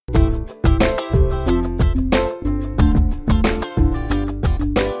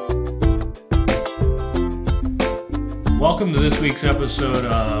Welcome to this week's episode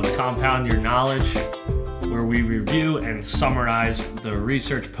of Compound Your Knowledge, where we review and summarize the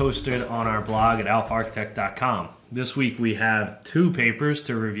research posted on our blog at alphaarchitect.com. This week we have two papers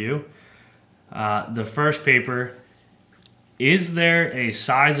to review. The first paper, is there a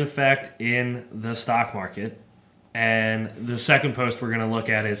size effect in the stock market? And the second post we're going to look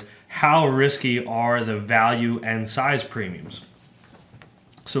at is how risky are the value and size premiums?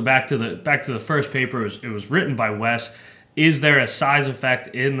 So back to the first paper, it was written by Wes. Is there a size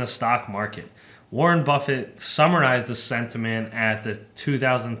effect in the stock market? Warren Buffett summarized the sentiment at the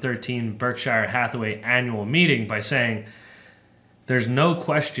 2013 Berkshire Hathaway annual meeting by saying, "There's no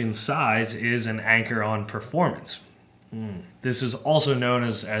question size is an anchor on performance." This is also known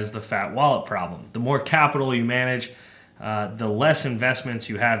as the fat wallet problem. The more capital you manage, the less investments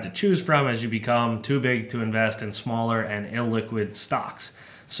you have to choose from as you become too big to invest in smaller and illiquid stocks.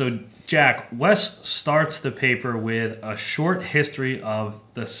 So, Jack, Wes starts the paper with a short history of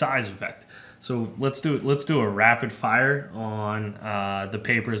the size effect. So let's do a rapid fire on the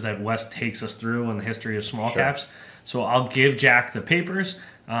papers that Wes takes us through on the history of small caps. So I'll give Jack the papers,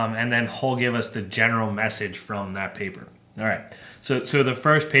 and then he'll give us the general message from that paper. All right. So the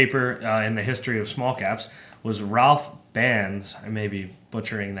first paper in the history of small caps was Ralph Bands. I may be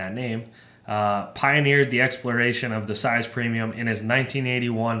butchering that name. Pioneered the exploration of the size premium in his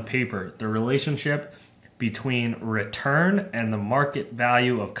 1981 paper, The Relationship Between Return and the Market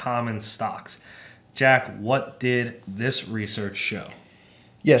Value of Common Stocks. Jack, what did this research show?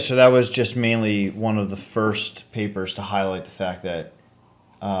 Yeah, so that was just mainly one of the first papers to highlight the fact that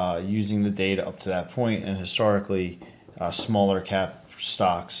using the data up to that point and historically, smaller cap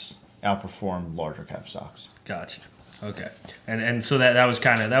stocks outperform larger cap stocks. Gotcha. Okay, and so that was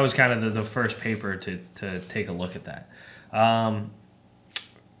kind of the first paper to take a look at that.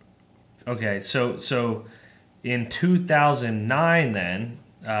 Okay, so in 2009, then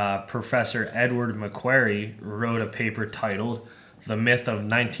Professor Edward McQuarrie wrote a paper titled "The Myth of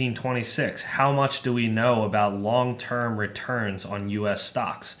 1926: How Much Do We Know About Long-Term Returns on U.S.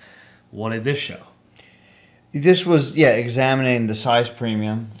 Stocks?" What did this show? This was examining the size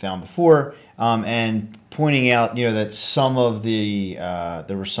premium found before, and pointing out that some of the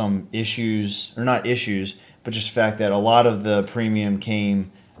there were some issues, or not issues, but just the fact that a lot of the premium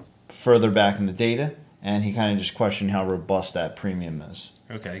came further back in the data, and he kind of just questioned how robust that premium is.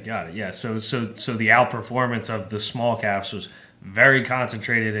 Okay, got it. Yeah, so the outperformance of the small caps was very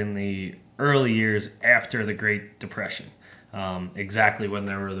concentrated in the early years after the Great Depression. Exactly when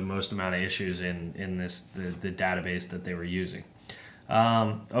there were the most amount of issues in the database that they were using.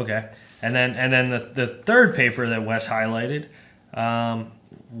 Okay, and then the third paper that Wes highlighted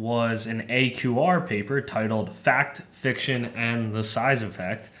was an AQR paper titled "Fact, Fiction, and the Size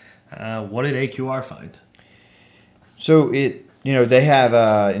Effect." What did AQR find? So they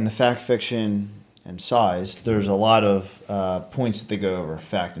have in the fact, fiction, and size, there's a lot of points that they go over,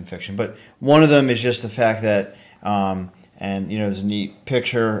 fact and fiction. But one of them is just the fact that, there's a neat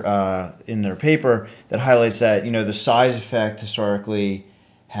picture in their paper that highlights that, the size effect historically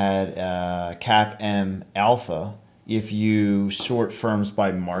had cap M alpha if you sort firms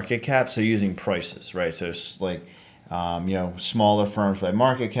by market cap, so using prices, right? So it's like, smaller firms by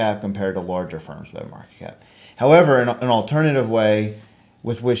market cap compared to larger firms by market cap. However, an alternative way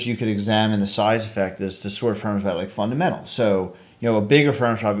with which you could examine the size effect is to sort firms by like fundamentals. So, a bigger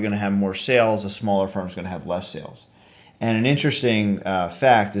firm is probably going to have more sales, a smaller firm is going to have less sales. And an interesting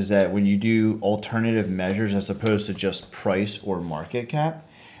fact is that when you do alternative measures as opposed to just price or market cap,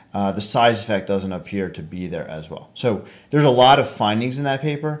 the size effect doesn't appear to be there as well. So there's a lot of findings in that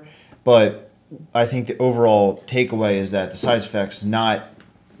paper, but I think the overall takeaway is that the size effect's not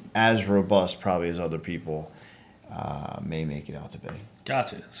as robust probably as other people may make it out to be.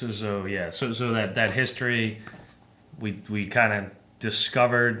 Gotcha. So that history, we kind of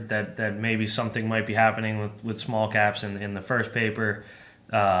discovered that maybe something might be happening with small caps in the first paper.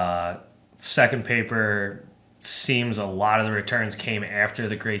 Second paper seems a lot of the returns came after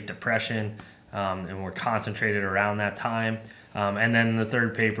the Great Depression and were concentrated around that time. And then the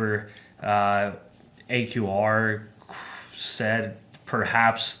third paper, AQR said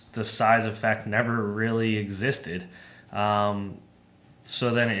perhaps the size effect never really existed.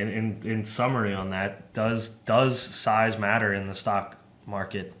 So then in summary on that, does size matter in the stock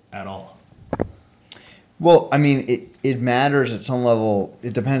market at all? Well, I mean, it matters at some level.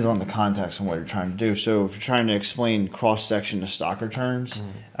 It depends on the context and what you're trying to do. So if you're trying to explain cross-section of stock returns,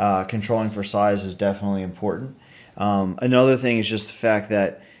 controlling for size is definitely important. Another thing is just the fact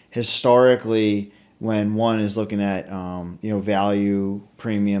that historically, when one is looking at value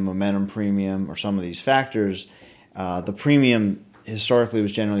premium, momentum premium, or some of these factors, the premium historically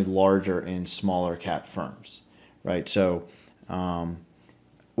was generally larger in smaller cap firms, right? So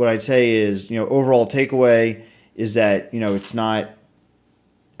what I'd say is, overall takeaway is that, it's not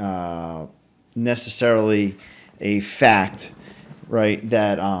necessarily a fact, right,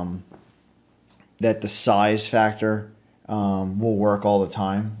 that that the size factor will work all the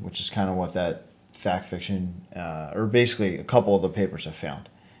time, which is kind of what that fact fiction, or basically a couple of the papers have found.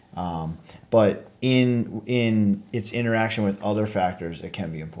 But in its interaction with other factors, it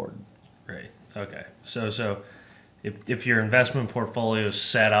can be important. Right. Okay. So if your investment portfolio is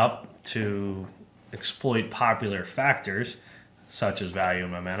set up to exploit popular factors such as value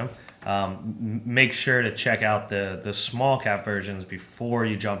and momentum, make sure to check out the small cap versions before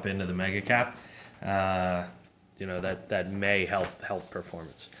you jump into the mega cap. That may help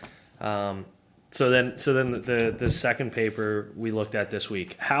performance. So then the second paper we looked at this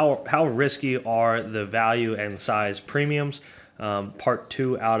week, how risky are the value and size premiums? Part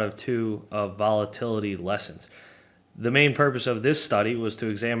 2 out of 2 of volatility lessons. The main purpose of this study was to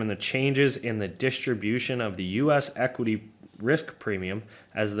examine the changes in the distribution of the U.S. equity risk premium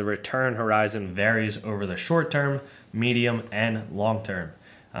as the return horizon varies over the short term, medium, and long term.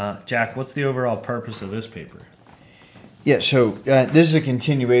 Jack, what's the overall purpose of this paper? Yeah, so this is a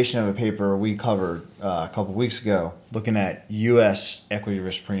continuation of a paper we covered a couple weeks ago, looking at U.S. equity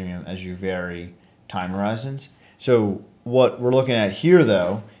risk premium as you vary time horizons. So what we're looking at here,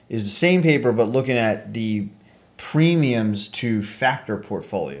 though, is the same paper, but looking at the premiums to factor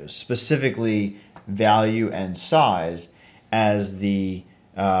portfolios, specifically value and size, as the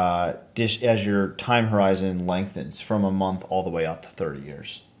as your time horizon lengthens from a month all the way out to 30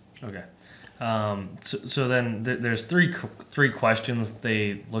 years. Okay. So then there's three questions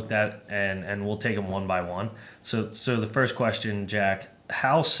they looked at, and we'll take them one by one. So the first question, Jack,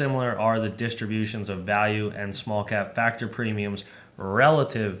 how similar are the distributions of value and small cap factor premiums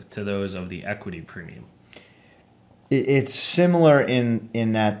relative to those of the equity premium? It's similar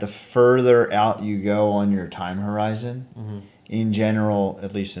in that the further out you go on your time horizon, in general,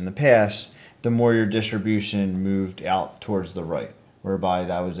 at least in the past, the more your distribution moved out towards the right, whereby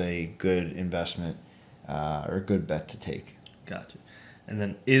that was a good investment or a good bet to take. Gotcha. And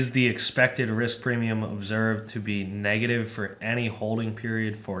then is the expected risk premium observed to be negative for any holding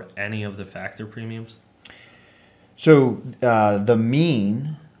period for any of the factor premiums? So the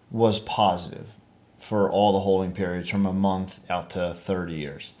mean was positive for all the holding periods from a month out to 30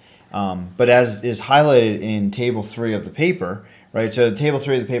 years. But as is highlighted in Table 3 of the paper, right? So Table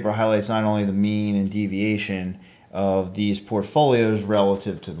 3 of the paper highlights not only the mean and deviation of these portfolios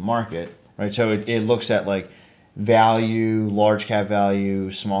relative to the market, right? So it looks at like value, large cap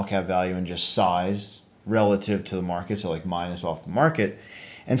value, small cap value, and just size relative to the market, so like minus off the market.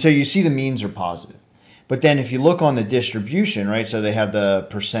 And so you see the means are positive. But then if you look on the distribution, right, so they have the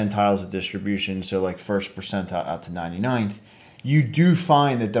percentiles of distribution, so like first percentile out to 99th, you do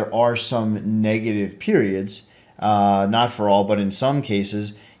find that there are some negative periods, not for all, but in some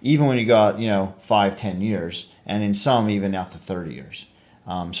cases, even when you got, 5-10 years, and in some even out to 30 years.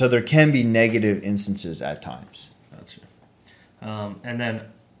 So there can be negative instances at times. Gotcha. And then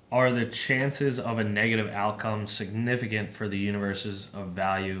are the chances of a negative outcome significant for the universes of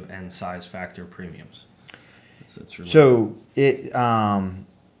value and size factor premiums? So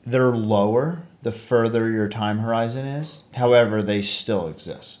they're lower the further your time horizon is. However, they still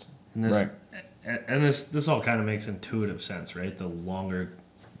exist. Right. And this all kind of makes intuitive sense, right? The longer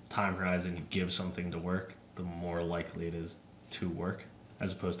time horizon you give something to work, the more likely it is to work,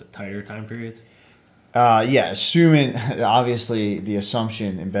 as opposed to tighter time periods. Assuming, obviously, the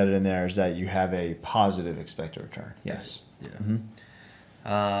assumption embedded in there is that you have a positive expected return. Yes. Yeah. Mm-hmm.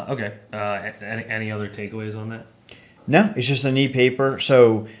 Okay. Any other takeaways on that? No, it's just a neat paper.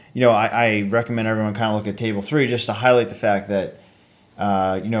 So, I recommend everyone kind of look at Table 3 just to highlight the fact that,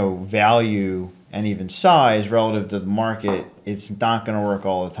 value and even size relative to the market, it's not going to work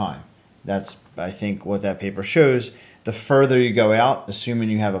all the time. That's, I think, what that paper shows. The further you go out, assuming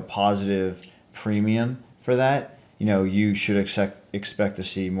you have a positive premium for that, you should expect to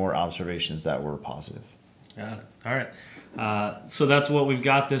see more observations that were positive. Got it. All right. So that's what we've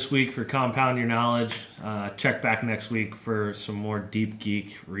got this week for Compound Your Knowledge. Check back next week for some more deep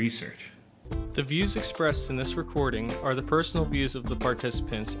geek research. The views expressed in this recording are the personal views of the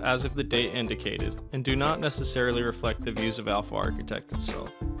participants as of the date indicated, and do not necessarily reflect the views of Alpha Architect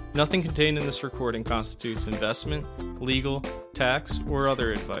itself. Nothing contained in this recording constitutes investment, legal, tax, or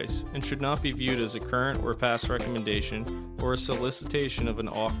other advice, and should not be viewed as a current or past recommendation or a solicitation of an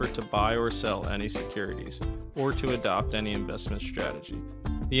offer to buy or sell any securities, or to adopt any investment strategy.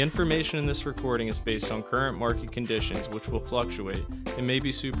 The information in this recording is based on current market conditions, which will fluctuate and may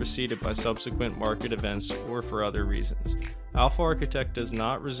be superseded by subsequent market events or for other reasons. Alpha Architect does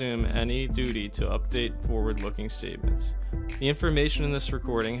not resume any duty to update forward-looking statements. The information in this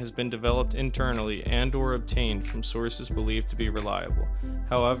recording has been developed internally and/or obtained from sources believed to be reliable.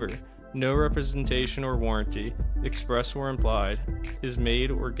 However, no representation or warranty, express or implied, is made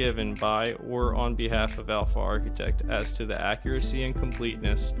or given by or on behalf of Alpha Architect as to the accuracy and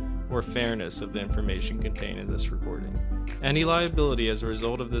completeness or fairness of the information contained in this recording. Any liability as a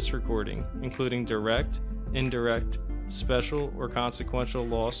result of this recording, including direct, indirect, special, or consequential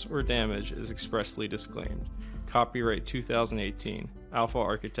loss or damage, is expressly disclaimed. Copyright 2018, Alpha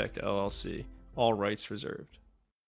Architect LLC. All rights reserved.